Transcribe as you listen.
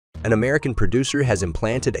An American producer has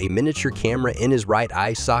implanted a miniature camera in his right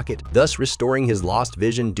eye socket, thus restoring his lost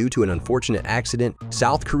vision due to an unfortunate accident.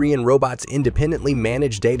 South Korean robots independently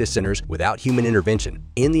manage data centers without human intervention.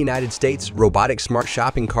 In the United States, robotic smart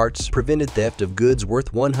shopping carts prevented theft of goods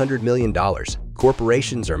worth $100 million.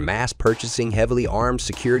 Corporations are mass purchasing heavily armed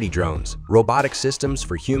security drones. Robotic systems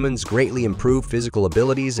for humans greatly improve physical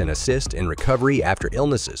abilities and assist in recovery after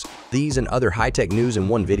illnesses. These and other high-tech news in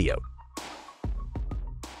one video.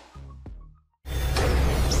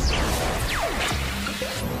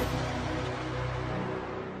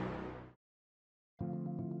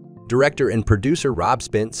 Director and producer Rob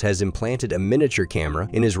Spence has implanted a miniature camera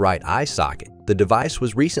in his right eye socket. The device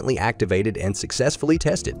was recently activated and successfully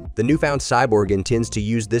tested. The newfound cyborg intends to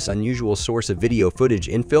use this unusual source of video footage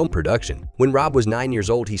in film production. When Rob was 9 years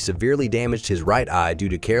old, he severely damaged his right eye due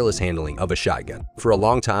to careless handling of a shotgun. For a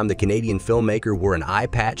long time, the Canadian filmmaker wore an eye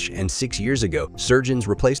patch, and 6 years ago, surgeons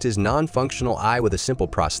replaced his non-functional eye with a simple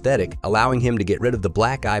prosthetic, allowing him to get rid of the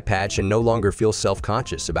black eye patch and no longer feel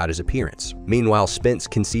self-conscious about his appearance. Meanwhile, Spence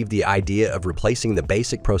conceived the idea of replacing the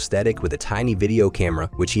basic prosthetic with a tiny video camera,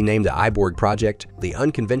 which he named the Iborg Project. The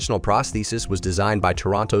unconventional prosthesis was designed by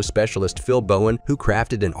Toronto specialist Phil Bowen, who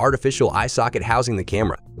crafted an artificial eye socket housing the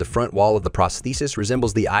camera. The front wall of the prosthesis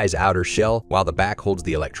resembles the eye's outer shell, while the back holds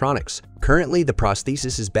the electronics. Currently, the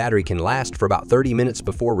prosthesis's battery can last for about 30 minutes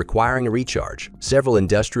before requiring a recharge. Several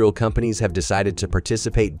industrial companies have decided to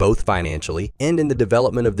participate both financially and in the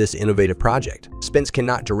development of this innovative project. Spence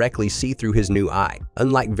cannot directly see through his new eye.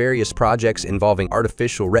 Unlike various projects involving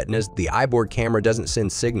artificial retinas, the Iborg camera doesn't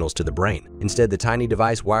send signals to the brain. Instead, the tiny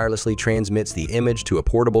device wirelessly transmits the image to a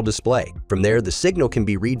portable display. From there, the signal can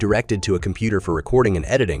be redirected to a computer for recording and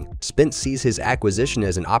editing. Spence sees his acquisition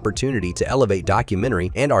as an opportunity to elevate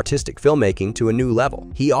documentary and artistic filmmaking to a new level.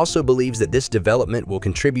 He also believes that this development will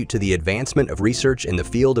contribute to the advancement of research in the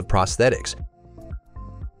field of prosthetics.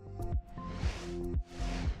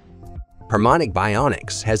 Harmonic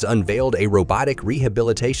Bionics has unveiled a robotic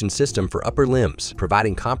rehabilitation system for upper limbs,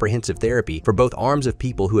 providing comprehensive therapy for both arms of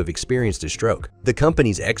people who have experienced a stroke. The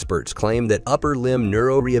company's experts claim that upper limb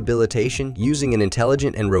neurorehabilitation using an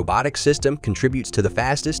intelligent and robotic system contributes to the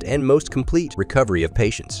fastest and most complete recovery of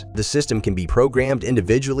patients. The system can be programmed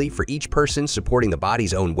individually for each person, supporting the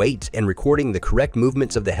body's own weight and recording the correct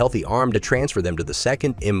movements of the healthy arm to transfer them to the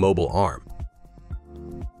second immobile arm.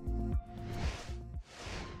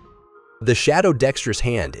 The Shadow Dexterous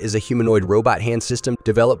Hand is a humanoid robot hand system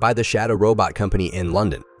developed by the Shadow Robot Company in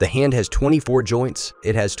London. The hand has 24 joints.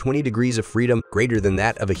 It has 20 degrees of freedom, greater than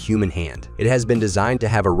that of a human hand. It has been designed to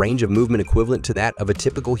have a range of movement equivalent to that of a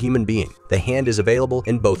typical human being. The hand is available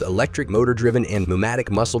in both electric motor-driven and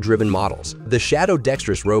pneumatic muscle-driven models. The Shadow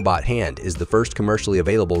Dexterous Robot Hand is the first commercially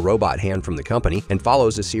available robot hand from the company and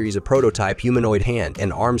follows a series of prototype humanoid hand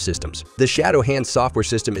and arm systems. The Shadow Hand software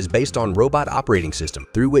system is based on Robot Operating System,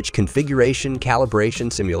 through which configuration,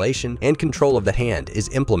 calibration, simulation, and control of the hand is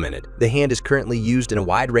implemented. The hand is currently used in a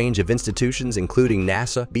wide range of institutions including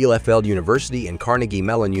NASA, Bielefeld University, and Carnegie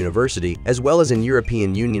Mellon University, as well as in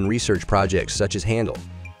European Union research projects such as Handel.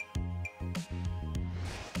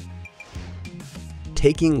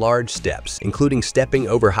 Taking large steps, including stepping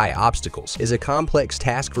over high obstacles, is a complex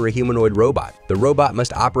task for a humanoid robot. The robot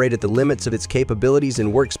must operate at the limits of its capabilities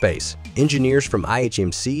in workspace. Engineers from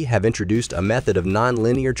IHMC have introduced a method of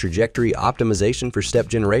non-linear trajectory optimization for step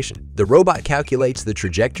generation. The robot calculates the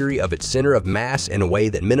trajectory of its center of mass in a way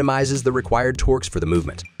that minimizes the required torques for the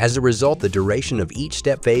movement. As a result, the duration of each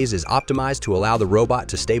step phase is optimized to allow the robot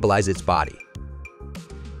to stabilize its body.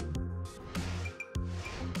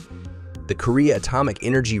 The Korea Atomic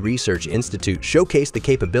Energy Research Institute showcased the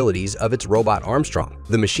capabilities of its robot Armstrong.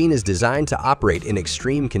 The machine is designed to operate in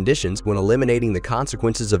extreme conditions when eliminating the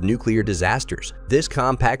consequences of nuclear disasters. This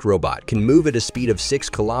compact robot can move at a speed of 6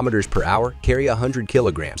 kilometers per hour, carry 100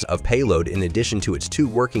 kilograms of payload in addition to its 2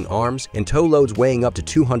 working arms, and tow loads weighing up to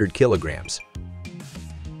 200 kilograms.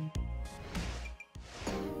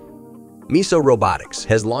 Miso Robotics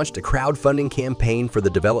has launched a crowdfunding campaign for the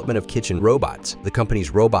development of kitchen robots. The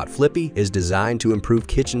company's robot Flippy is designed to improve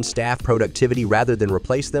kitchen staff productivity rather than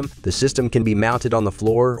replace them. The system can be mounted on the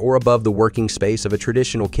floor or above the working space of a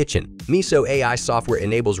traditional kitchen. Miso AI software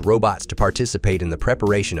enables robots to participate in the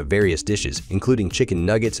preparation of various dishes, including chicken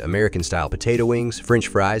nuggets, American-style potato wings, French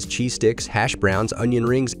fries, cheese sticks, hash browns, onion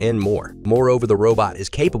rings, and more. Moreover, the robot is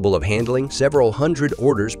capable of handling several hundred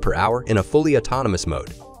orders per hour in a fully autonomous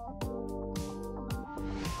mode.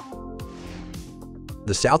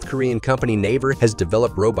 The South Korean company Naver has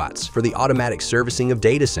developed robots for the automatic servicing of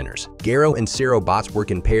data centers. Gyro and Cero bots work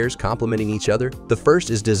in pairs complementing each other. The first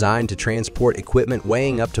is designed to transport equipment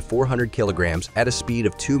weighing up to 400 kilograms at a speed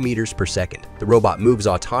of 2 meters per second. The robot moves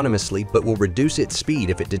autonomously but will reduce its speed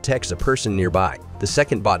if it detects a person nearby. The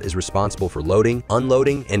second bot is responsible for loading,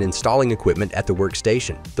 unloading, and installing equipment at the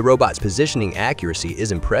workstation. The robot's positioning accuracy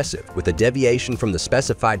is impressive, with a deviation from the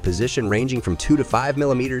specified position ranging from 2 to 5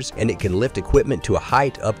 millimeters, and it can lift equipment to a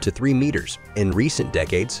height up to 3 meters. In recent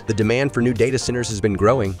decades, the demand for new data centers has been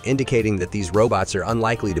growing, indicating that these robots are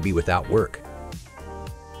unlikely to be without work.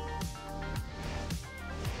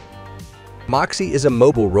 Moxie is a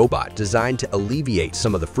mobile robot designed to alleviate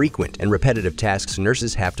some of the frequent and repetitive tasks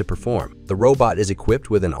nurses have to perform. The robot is equipped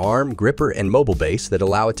with an arm, gripper, and mobile base that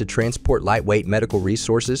allow it to transport lightweight medical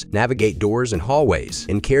resources, navigate doors and hallways,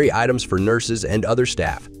 and carry items for nurses and other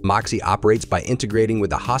staff. Moxie operates by integrating with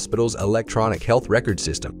the hospital's electronic health record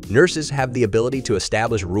system. Nurses have the ability to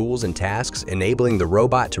establish rules and tasks, enabling the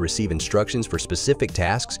robot to receive instructions for specific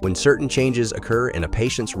tasks when certain changes occur in a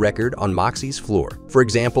patient's record on Moxie's floor. For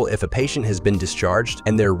example, if a patient has been discharged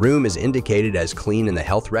and their room is indicated as clean in the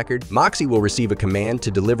health record, Moxie will receive a command to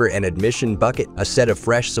deliver an admission bucket, a set of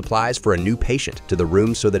fresh supplies for a new patient, to the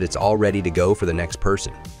room so that it's all ready to go for the next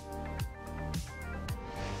person.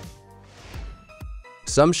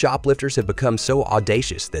 Some shoplifters have become so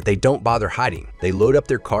audacious that they don't bother hiding. They load up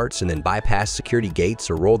their carts and then bypass security gates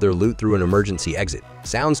or roll their loot through an emergency exit.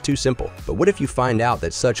 Sounds too simple, but what if you find out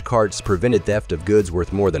that such carts prevented theft of goods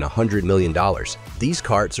worth more than $100 million? These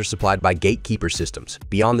carts are supplied by gatekeeper systems.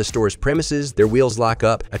 Beyond the store's premises, their wheels lock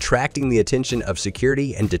up, attracting the attention of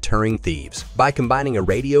security and deterring thieves. By combining a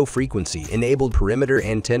radio frequency-enabled perimeter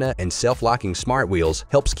antenna and self-locking smart wheels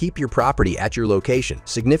helps keep your property at your location,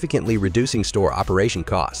 significantly reducing store operation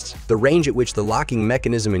costs. The range at which the locking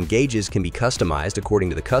mechanism engages can be customized according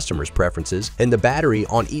to the customer's preferences, and the battery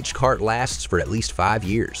on each cart lasts for at least 5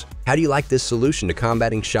 years. How do you like this solution to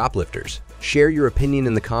combating shoplifters? Share your opinion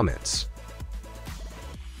in the comments.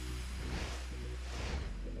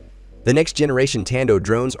 The next generation Tando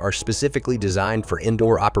drones are specifically designed for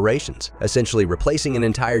indoor operations, essentially replacing an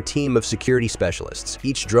entire team of security specialists.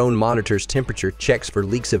 Each drone monitors temperature, checks for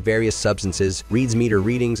leaks of various substances, reads meter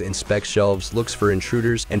readings, inspects shelves, looks for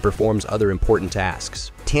intruders, and performs other important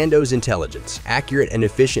tasks. Tando's intelligence, accurate and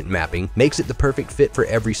efficient mapping makes it the perfect fit for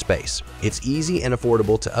every space. It's easy and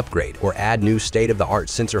affordable to upgrade or add new state-of-the-art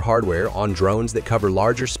sensor hardware on drones that cover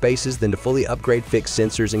larger spaces than to fully upgrade fixed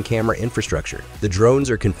sensors and camera infrastructure. The drones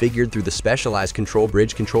are configured through the specialized Control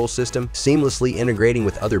Bridge control system, seamlessly integrating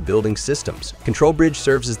with other building systems. Control Bridge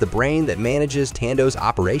serves as the brain that manages Tando's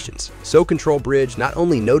operations. So Control Bridge not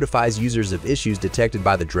only notifies users of issues detected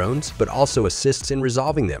by the drones, but also assists in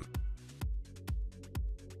resolving them.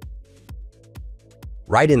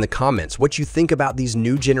 Write in the comments what you think about these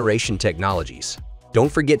new generation technologies.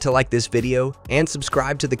 Don't forget to like this video and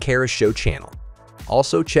subscribe to the Kara Show channel.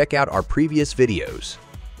 Also check out our previous videos.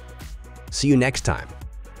 See you next time.